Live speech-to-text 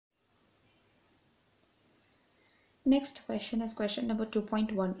Next question is question number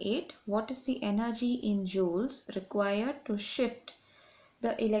 2.18. What is the energy in joules required to shift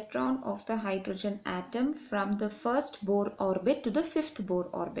the electron of the hydrogen atom from the first Bohr orbit to the fifth Bohr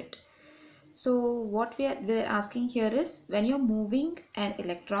orbit? So what we're asking here is, when you're moving an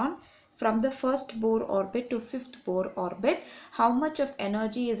electron from the first Bohr orbit to fifth Bohr orbit, how much of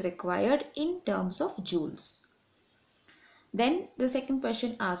energy is required in terms of joules? Then the second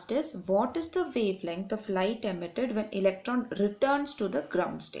question asked is, what is the wavelength of light emitted when electron returns to the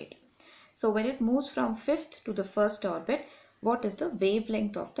ground state? So when it moves from fifth to the first orbit, what is the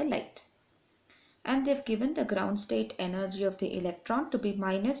wavelength of the light? And they've given the ground state energy of the electron to be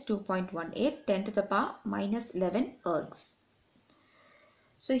minus 2.18 10 to the power minus 11 ergs.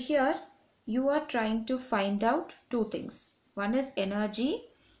 So here you are trying to find out two things. One is energy.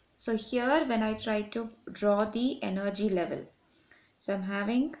 So here when I try to draw the energy level, so I'm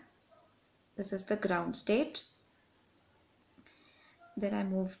having, this is the ground state. Then I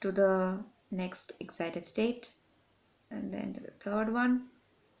move to the next excited state, and then to the third one,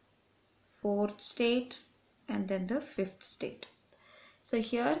 fourth state, and then the fifth state. So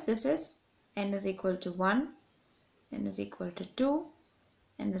here this is n is equal to 1, n is equal to 2,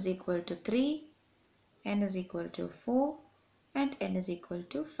 n is equal to 3, n is equal to 4, and n is equal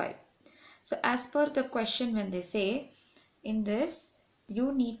to 5. So as per the question, when they say in this,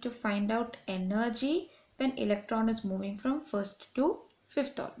 you need to find out energy when electron is moving from first to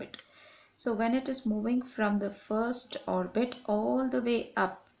fifth orbit. So when it is moving from the first orbit all the way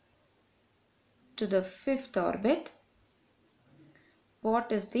up to the fifth orbit, what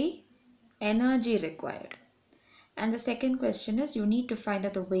is the energy required? And the second question is, you need to find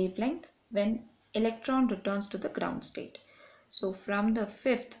out the wavelength when electron returns to the ground state. So from the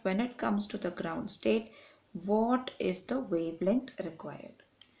fifth, when it comes to the ground state, what is the wavelength required?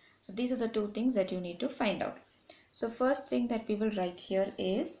 So these are the two things that you need to find out. So first thing that we will write here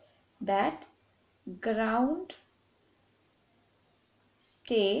is that ground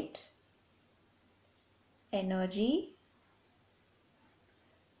state energy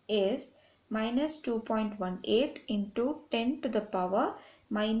is minus 2.18 into 10 to the power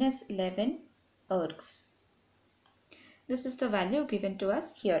minus 11 ergs. This is the value given to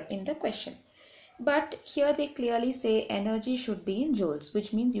us here in the question. But here they clearly say energy should be in joules,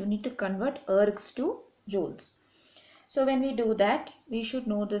 which means you need to convert ergs to joules. So when we do that, we should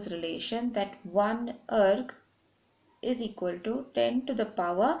know this relation, that 1 erg is equal to 10 to the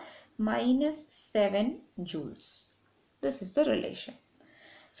power minus 7 joules. This is the relation.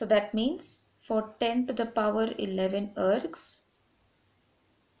 So that means for 10 to the power 11 ergs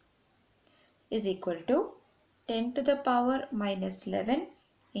is equal to 10 to the power minus 11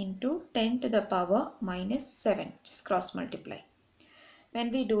 into 10 to the power minus 7. Just cross multiply.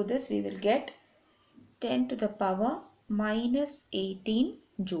 When we do this, we will get 10 to the power minus 18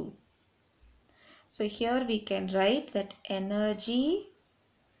 joule. So here we can write that energy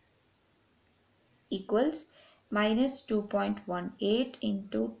equals minus 2.18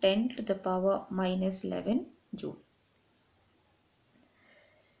 into 10 to the power minus 11 joule.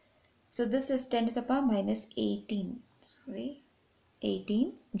 So this is 10 to the power minus 18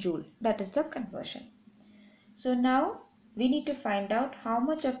 joule. That is the conversion. So now we need to find out how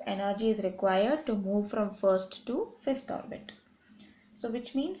much of energy is required to move from first to fifth orbit. So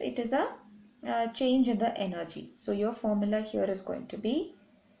which means it is a change in the energy. So your formula here is going to be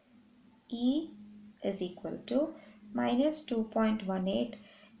E is equal to minus 2.18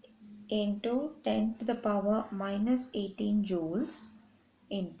 into 10 to the power minus 18 joules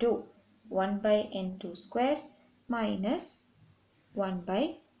into 1 by n2 square minus 1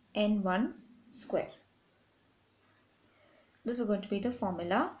 by n1 square. This is going to be the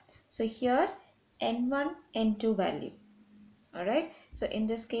formula. So here n1, n2 value. Alright. So in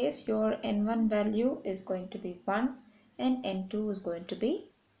this case your n1 value is going to be 1 and n2 is going to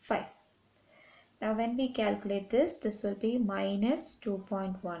be 5. Now when we calculate this, this will be minus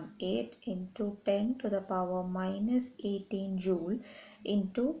 2.18 into 10 to the power minus 18 joule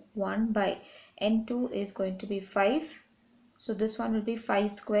into 1 by n2 is going to be 5. So this one will be 5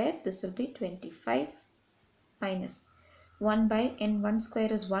 square. This will be 25 minus 1 by n1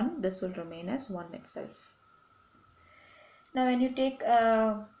 square is 1. This will remain as 1 itself. Now when you take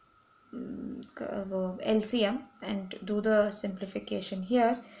LCM and do the simplification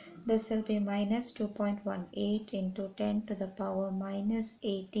here, this will be minus 2.18 into 10 to the power minus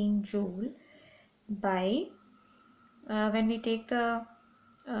 18 joule by, when we take the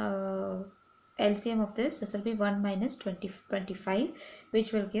LCM of this will be 1 minus 25,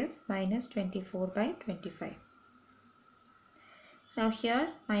 which will give minus 24 by 25. Now here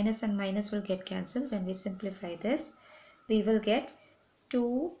minus and minus will get cancelled when we simplify this. we will get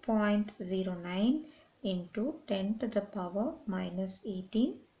 2.09 into 10 to the power minus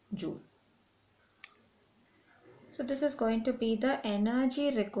 18 joule. So this is going to be the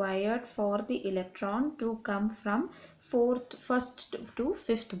energy required for the electron to come from first to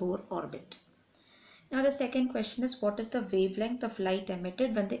fifth Bohr orbit. Now the second question is, what is the wavelength of light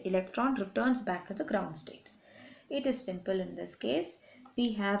emitted when the electron returns back to the ground state? It is simple in this case.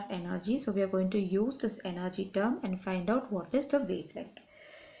 We have energy, so we are going to use this energy term and find out what is the wavelength.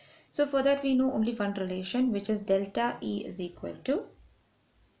 So for that we know only one relation, which is delta E is equal to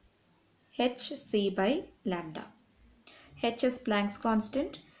hc by lambda. H is Planck's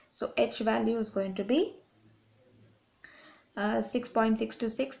constant, so H value is going to be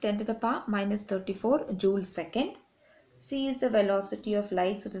 6.626 10 to the power minus 34 joule second. C is the velocity of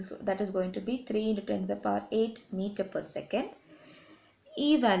light, so that is going to be 3 into 10 to the power 8 meter per second.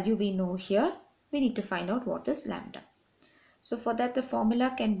 E value we know here. We need to find out what is lambda. So for that the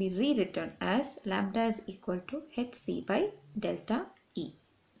formula can be rewritten as lambda is equal to hc by delta E.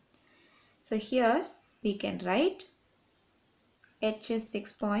 So here we can write H is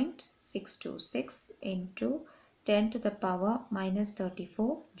 6.626 into 10 to the power minus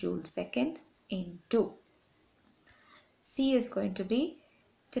 34 joule second into C is going to be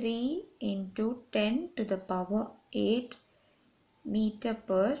 3 into 10 to the power 8 meter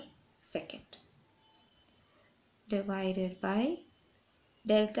per second divided by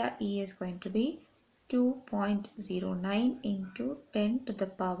delta E is going to be 2.09 into 10 to the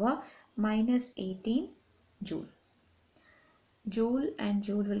power minus 18 joule. Joule and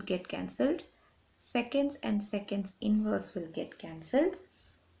joule will get cancelled. Seconds and seconds inverse will get cancelled.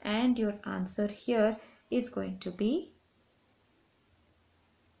 And your answer here is going to be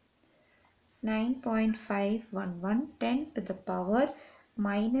 9.511 10 to the power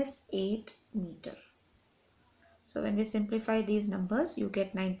minus 8 meter. So when we simplify these numbers, you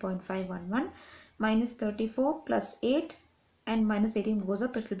get 9.511 minus 34 plus 8 and minus 18 goes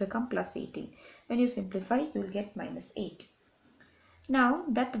up, it will become plus 18. When you simplify, you will get minus 8. Now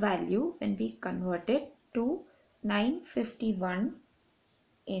that value, when we convert it to 951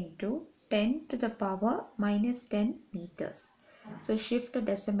 into 10 to the power minus 10 meters. So shift the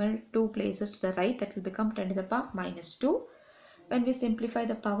decimal 2 places to the right, that will become 10 to the power minus 2. When we simplify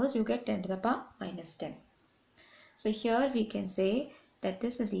the powers, you get 10 to the power minus 10. So here we can say that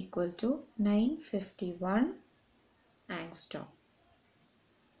this is equal to 951 angstrom.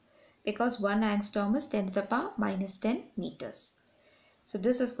 Because 1 angstrom is 10 to the power minus 10 meters. So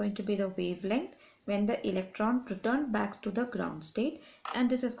this is going to be the wavelength when the electron returned back to the ground state, and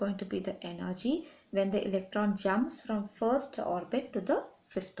this is going to be the energy when the electron jumps from first orbit to the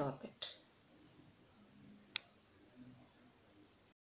fifth orbit.